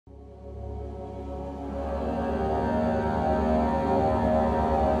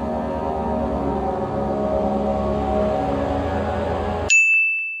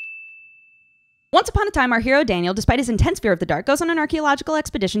Once upon a time, our hero Daniel, despite his intense fear of the dark, goes on an archaeological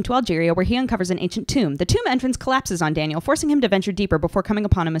expedition to Algeria where he uncovers an ancient tomb. The tomb entrance collapses on Daniel, forcing him to venture deeper before coming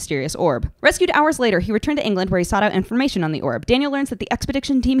upon a mysterious orb. Rescued hours later, he returned to England where he sought out information on the orb. Daniel learns that the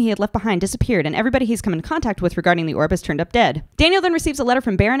expedition team he had left behind disappeared, and everybody he's come in contact with regarding the orb has turned up dead. Daniel then receives a letter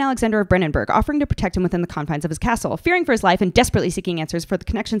from Baron Alexander of Brennenburg, offering to protect him within the confines of his castle. Fearing for his life and desperately seeking answers for the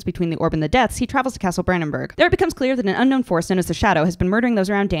connections between the orb and the deaths, he travels to Castle Brennenburg. There it becomes clear that an unknown force known as the Shadow has been murdering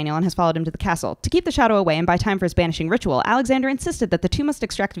those around Daniel and has followed him to the castle. To keep the Shadow away and buy time for his banishing ritual, Alexander insisted that the two must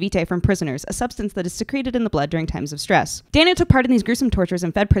extract Vitae from prisoners, a substance that is secreted in the blood during times of stress. Daniel took part in these gruesome tortures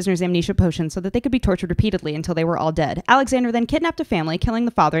and fed prisoners amnesia potions so that they could be tortured repeatedly until they were all dead. Alexander then kidnapped a family, killing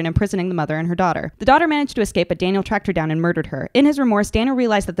the father and imprisoning the mother and her daughter. The daughter managed to escape, but Daniel tracked her down and murdered her. In his remorse, Daniel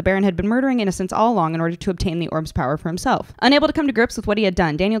realized that the Baron had been murdering innocents all along in order to obtain the orb's power for himself. Unable to come to grips with what he had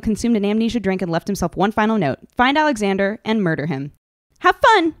done, Daniel consumed an amnesia drink and left himself one final note: find Alexander and murder him. Have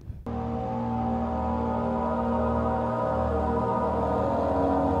fun!